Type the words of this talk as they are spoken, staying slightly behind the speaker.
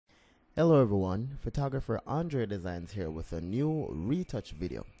Hello everyone, photographer Andredesignz here with a new retouch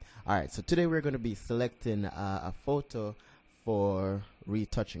video. Alright, so today we're going to be selecting a photo for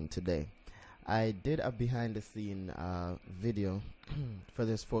retouching today. I did a behind the scene video for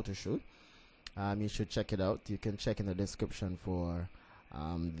this photo shoot. You should check it out. You can check in the description for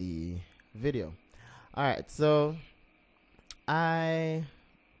the video. Alright, so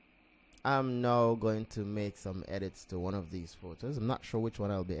I'm now going to make some edits to one of these photos. I'm not sure which one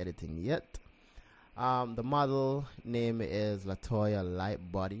I'll be editing yet. The model name is Latoya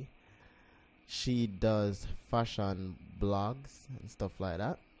Lightbody. She does fashion blogs and stuff like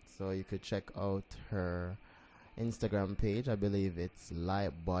that. So you could check out her Instagram page. I believe it's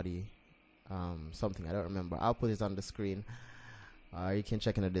Lightbody something. I don't remember. I'll put it on the screen. You can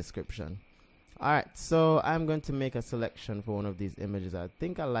check in the description. Alright, so I'm going to make a selection for one of these images. I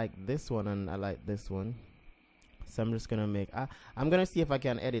think I like this one and I like this one. So I'm just going to make... I'm going to see if I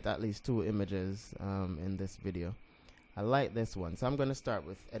can edit at least two images in this video. I like this one. So I'm going to start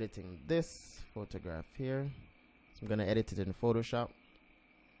with editing this photograph here. So I'm going to edit it in Photoshop.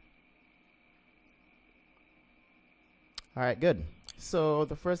 Alright, good. So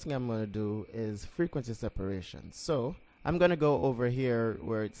the first thing I'm going to do is frequency separation. So I'm going to go over here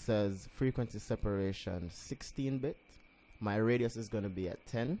where it says frequency separation 16-bit. My radius is going to be at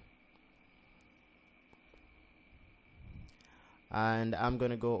 10. And I'm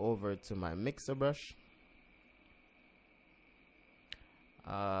going to go over to my mixer brush.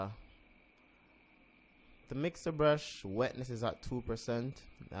 The mixer brush wetness is at 2%.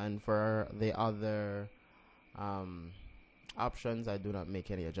 And for the other options, I do not make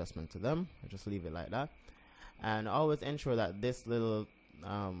any adjustment to them. I just leave it like that. And always ensure that this little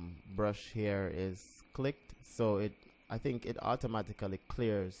brush here is clicked, so I think it automatically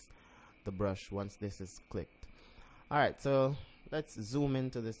clears the brush once this is clicked. Alright, so let's zoom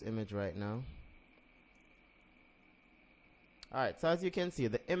into this image right now. Alright, so as you can see,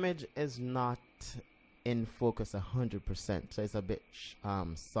 the image is not in focus 100%, so it's a bit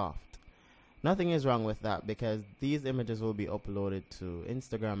soft. Nothing is wrong with that because these images will be uploaded to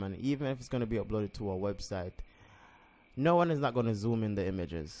Instagram, and even if it's going to be uploaded to a website, no one is not going to zoom in the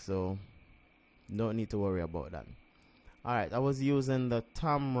images, so don't need to worry about that. Alright, I was using the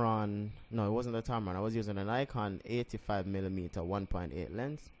Tamron, no, it wasn't the Tamron, I was using an Nikon 85mm 1.8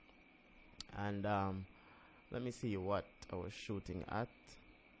 lens. And let me see what I was shooting at.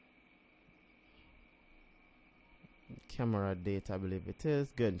 Camera date, I believe it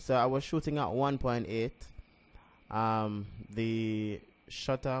is. Good. So I was shooting at 1.8. The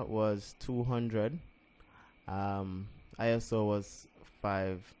shutter was 200. ISO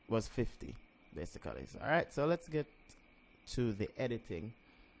was 50 basically. So, alright, so let's get to the editing.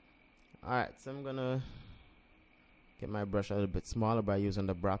 Alright, so I'm gonna get my brush a little bit smaller by using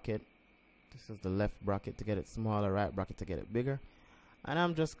the bracket. This is the left bracket to get it smaller, right bracket to get it bigger. And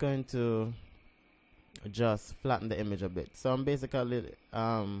I'm just going to just flatten the image a bit. So I'm basically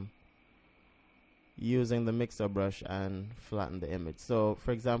using the mixer brush and flatten the image. So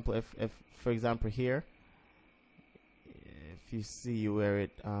for example, if for example here, if you see where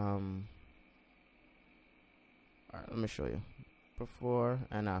it alright, let me show you before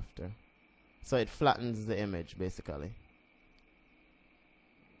and after. So it flattens the image basically.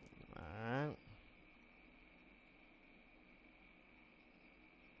 Alright.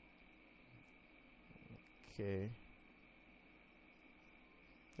 Okay.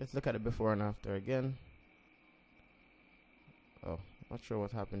 Let's look at it before and after again. Oh, not sure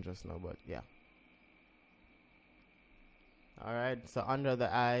what happened just now, but yeah. Alright, so under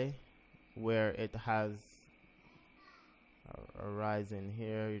the eye, where it has a rise in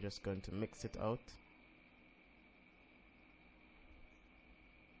here, you're just going to mix it out.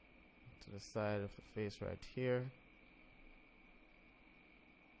 To the side of the face right here.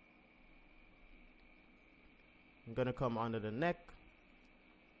 I'm going to come under the neck,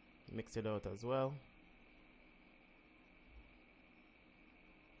 mix it out as well.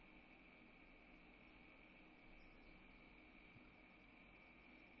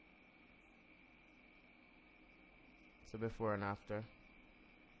 So before and after.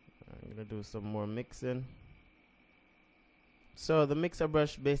 I'm going to do some more mixing. So the mixer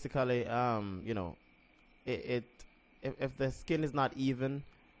brush basically, you know, if the skin is not even,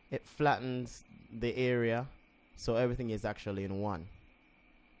 it flattens the area. So everything is actually in one.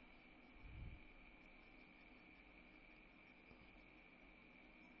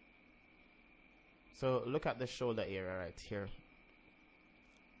 So look at the shoulder area right here.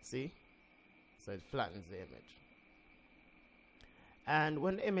 See? So it flattens the image. And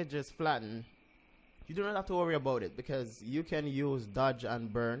when the image is flattened, you do not have to worry about it because you can use dodge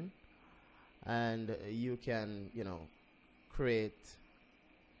and burn and you can, you know, create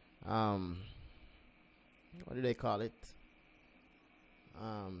what do they call it,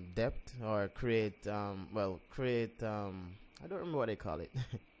 depth, or create create I don't remember what they call it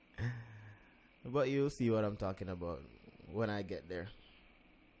but you'll see what I'm talking about when I get there.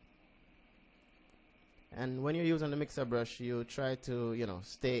 And when you're using the mixer brush, you try to, you know,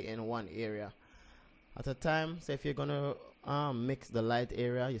 stay in one area at a time. So if you're gonna mix the light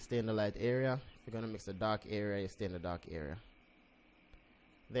area, you stay in the light area. If you're gonna mix the dark area, you stay in the dark area.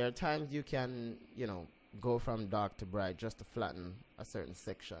 There are times you can, you know, go from dark to bright just to flatten a certain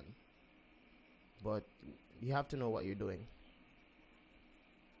section, but you have to know what you're doing.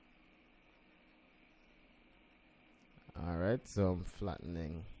 Alright, so I'm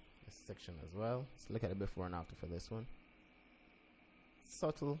flattening this section as well. Let's look at the before and after for this one.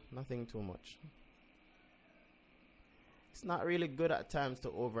 Subtle, nothing too much. It's not really good at times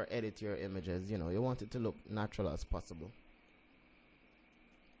to over edit your images, you know, you want it to look natural as possible.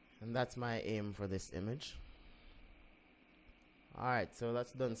 And that's my aim for this image. Alright, so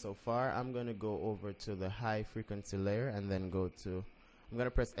that's done so far. I'm going to go over to the high frequency layer and then go to, I'm going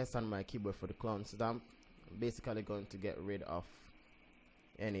to press S on my keyboard for the clone stamp. I'm basically going to get rid of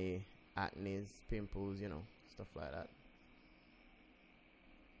any acne, pimples, you know, stuff like that.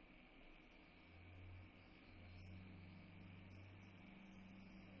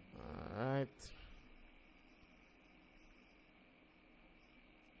 Alright.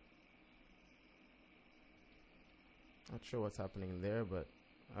 Not sure what's happening there, but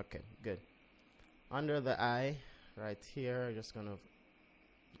okay, good. Under the eye, right here, just gonna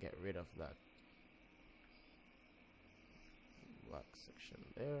get rid of that black section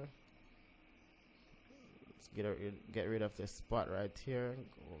there. Let's get rid of this spot right here.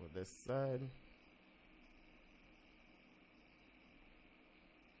 Go over this side.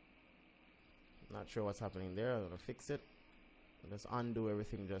 Not sure what's happening there. I'm gonna fix it. Just undo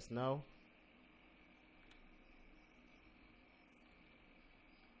everything just now.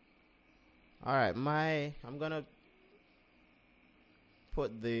 Alright, I'm gonna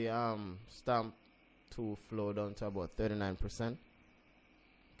put the stamp to flow down to about 39%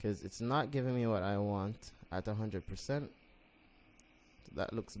 because it's not giving me what I want at 100%. So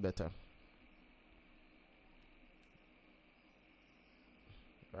that looks better.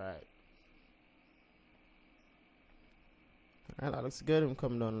 Right. Alright, that looks good. I'm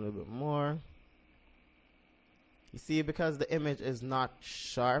coming down a little bit more. You see, because the image is not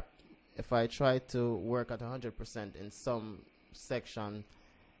sharp, if I try to work at 100% in some section,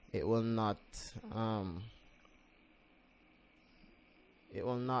 it will not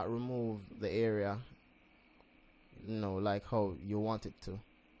remove the area, you know, like how you want it to.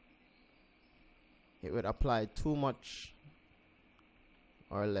 It would apply too much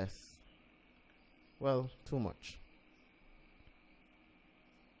or less. Well, too much.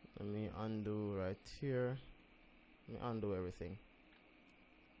 Let me undo right here. Let me undo everything.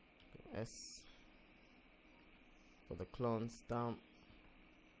 S for the clone stamp.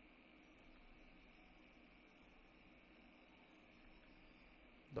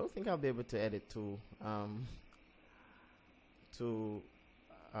 Don't think I'll be able to edit two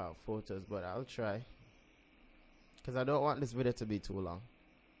photos, but I'll try because I don't want this video to be too long.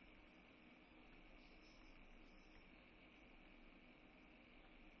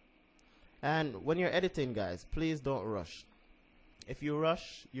 And when you're editing, guys, please don't rush. If you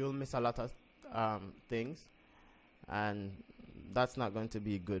rush, you'll miss a lot of things, and that's not going to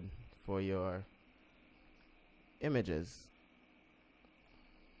be good for your images.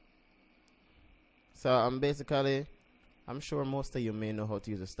 So I'm sure most of you may know how to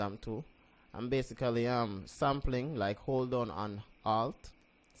use a stamp tool. I'm basically sampling, like hold down on Alt,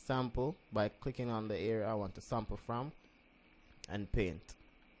 sample by clicking on the area I want to sample from, and paint.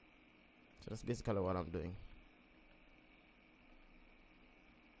 So that's basically what I'm doing.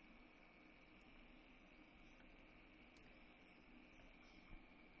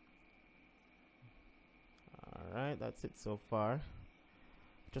 Alright, that's it so far.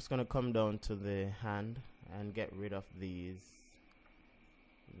 Just gonna come down to the hand and get rid of these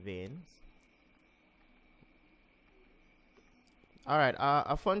veins. Alright,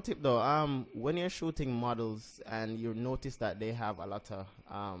 a fun tip though, when you're shooting models and you notice that they have a lot of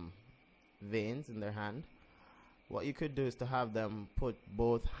veins in their hand, what you could do is to have them put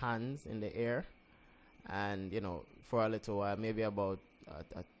both hands in the air, and, you know, for a little while, maybe about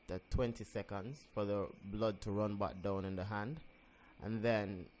 20 seconds, for the blood to run back down in the hand, and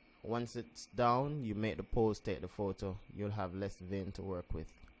then once it's down, you make the pose, take the photo. You'll have less vein to work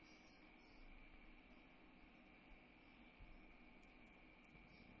with.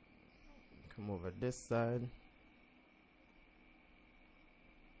 come over this side.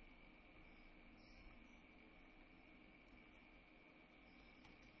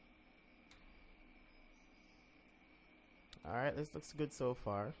 Alright, this looks good so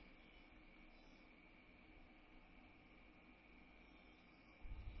far.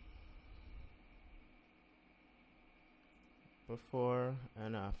 Before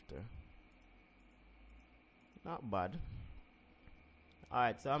and after. Not bad.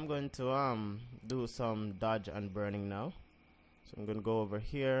 Alright, so I'm going to do some dodge and burning now. So I'm going to go over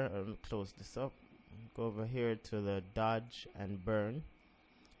here and close this up. Go over here to the dodge and burn.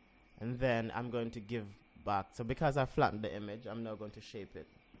 And then I'm going to give back. So because I flattened the image, I'm now going to shape it.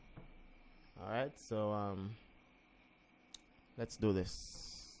 Alright, so let's do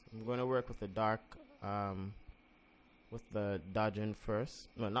this. I'm going to work with the dark, with the dodging first.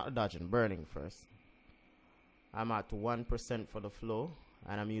 No, not dodging, burning first. I'm at 1% for the flow,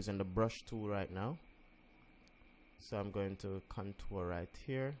 and I'm using the brush tool right now. So I'm going to contour right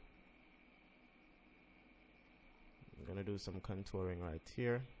here. I'm going to do some contouring right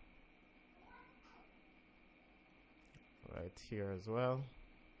here. Right here as well.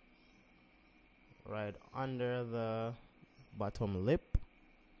 Right under the bottom lip.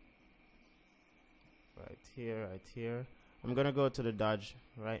 Right here, right here. I'm going to go to the dodge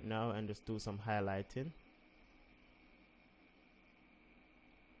right now and just do some highlighting.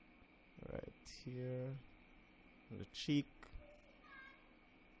 Right here, the cheek,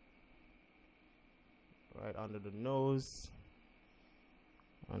 right under the nose,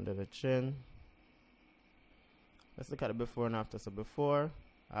 under the chin. Let's look at the before and after. So before,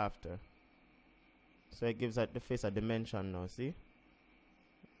 after. So it gives the face a dimension now, see?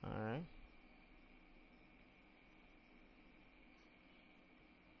 Alright.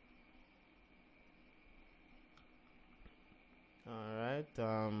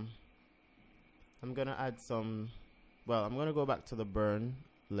 Alright, I'm gonna add some, well, I'm gonna go back to the burn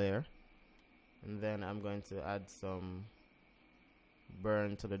layer, and then I'm going to add some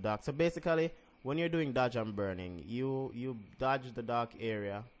burn to the dark. So basically, when you're doing dodge and burning, you dodge the dark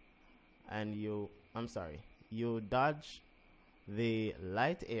area, and you dodge the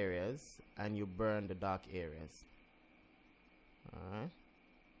light areas, and you burn the dark areas. Alright.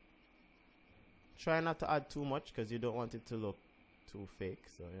 Try not to add too much because you don't want it to look too fake,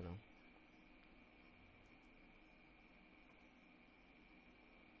 so you know.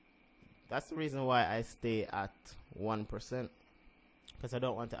 That's the reason why I stay at 1%, because I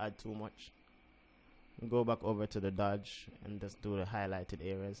don't want to add too much. Go back over to the dodge and just do the highlighted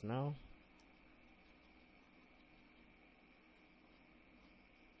areas now.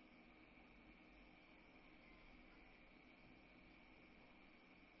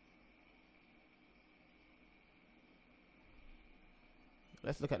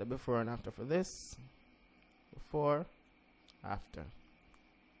 Let's look at the before and after for this. Before, after.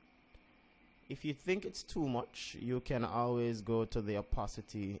 If you think it's too much, you can always go to the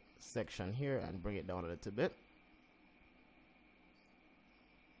opacity section here and bring it down a little bit.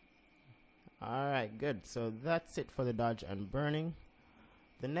 Alright, good. So that's it for the dodge and burning.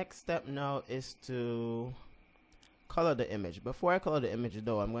 The next step now is to color the image. Before I color the image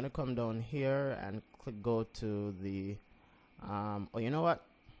though, I'm going to come down here and go to the oh, you know what?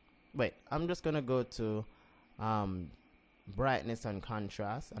 Wait, I'm just going to go to brightness and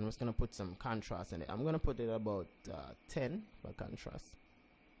contrast. I'm just going to put some contrast in it. I'm going to put it about 10 for contrast.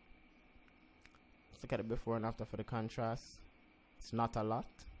 Let's look at it before and after for the contrast. It's not a lot.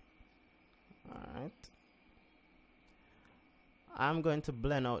 Alright. I'm going to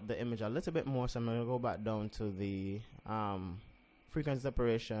blend out the image a little bit more, so I'm going to go back down to the frequency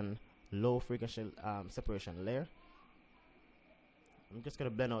separation, low frequency separation layer. I'm just going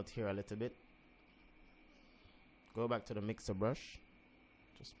to blend out here a little bit. Go back to the mixer brush.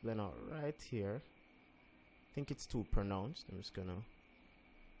 Just blend out right here. I think it's too pronounced. I'm just going to...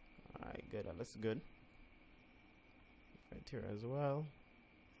 Alright, good. That looks good. Right here as well.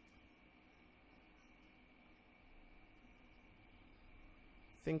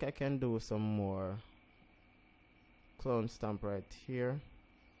 Think I can do some more clone stamp right here.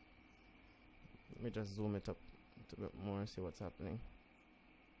 Let me just zoom it up a bit more and see what's happening.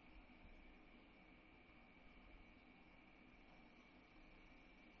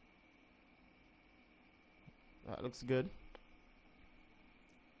 That looks good.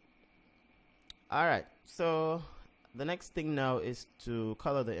 Alright, so the next thing now is to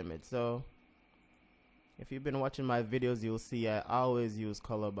color the image. So if you've been watching my videos, you'll see I always use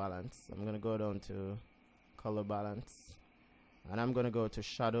color balance. I'm going to go down to color balance, and I'm going to go to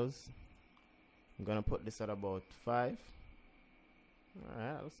shadows. I'm going to put this at about 5.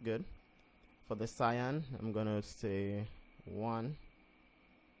 Alright, that looks good. for the cyan, I'm gonna say 1.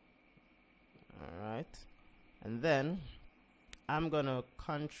 Alright, and then I'm gonna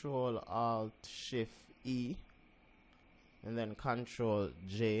Control Alt Shift E, and then Control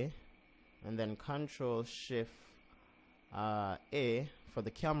J, and then Control Shift A for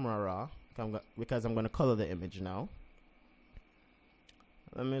the camera raw, because I'm gonna color the image now.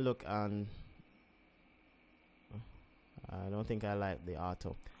 Let me look on. I don't think I like the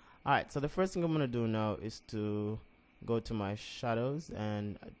auto. Alright, so the first thing I'm gonna do now is to go to my shadows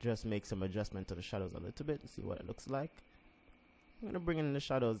and just make some adjustment to the shadows a little bit and see what it looks like. I'm gonna bring in the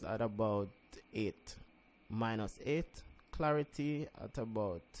shadows at about 8, -8, clarity at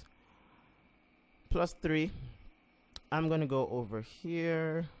about +3. I'm gonna go over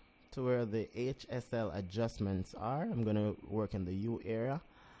here to where the HSL adjustments are. I'm gonna work in the U area,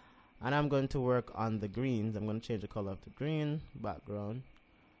 and I'm going to work on the greens. I'm gonna change the color of the green background.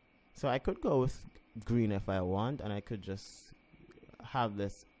 So I could go with green if I want, and I could just have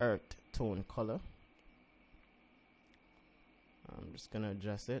this earth tone color. I'm just gonna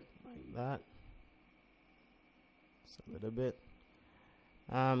adjust it like that, just a little bit.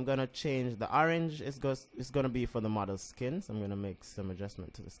 I'm gonna change the orange. It's gonna be for the model's skin, so I'm gonna make some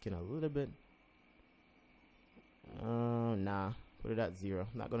adjustment to the skin a little bit. Nah, put it at 0.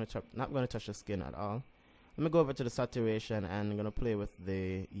 Not gonna touch the skin at all. Let me go over to the saturation, and I'm gonna play with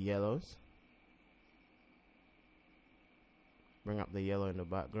the yellows. Bring up the yellow in the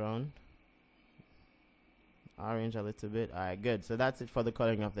background. Orange a little bit. Alright, good. So that's it for the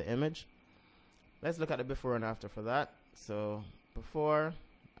coloring of the image. Let's look at the before and after for that. So before,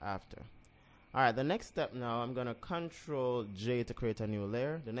 after. Alright, the next step now, I'm gonna Control J to create a new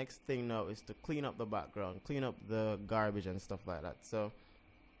layer. The next thing now is to clean up the background, clean up the garbage and stuff like that. So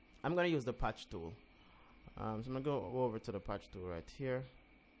I'm gonna use the patch tool. So I'm gonna go over to the patch tool right here,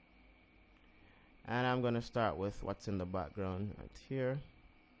 and I'm gonna start with what's in the background right here.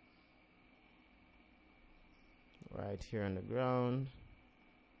 Right here on the ground.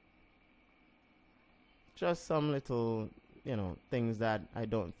 Just some little, things that I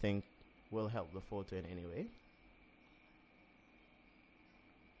don't think will help the photo in any way.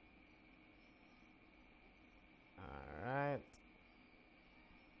 Alright.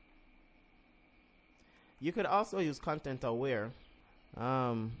 You could also use content aware.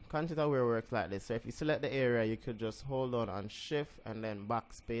 Content aware works like this. So if you select the area, you could just hold on shift and then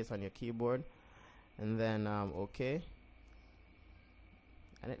backspace on your keyboard, and then OK,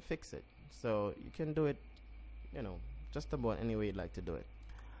 and it fixes it. So you can do it, just about any way you'd like to do it.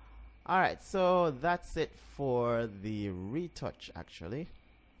 Alright, so that's it for the retouch. Actually,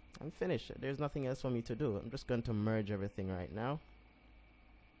 I'm finished. There's nothing else for me to do. I'm just going to merge everything right now.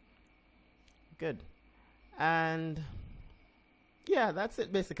 Good. And yeah, that's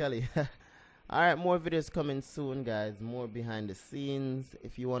it basically. Alright, more videos coming soon, guys. More behind the scenes.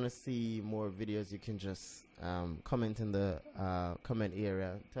 If you want to see more videos, you can just comment in the comment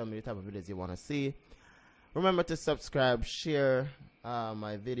area. Tell me the type of videos you want to see. Remember to subscribe, share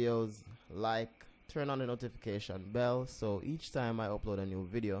my videos, like, turn on the notification bell, so each time I upload a new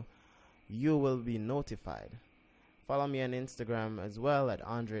video, you will be notified. Follow me on Instagram as well at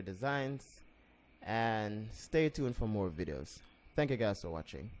Andredesignz, and stay tuned for more videos. Thank you guys for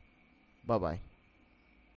watching. Bye bye.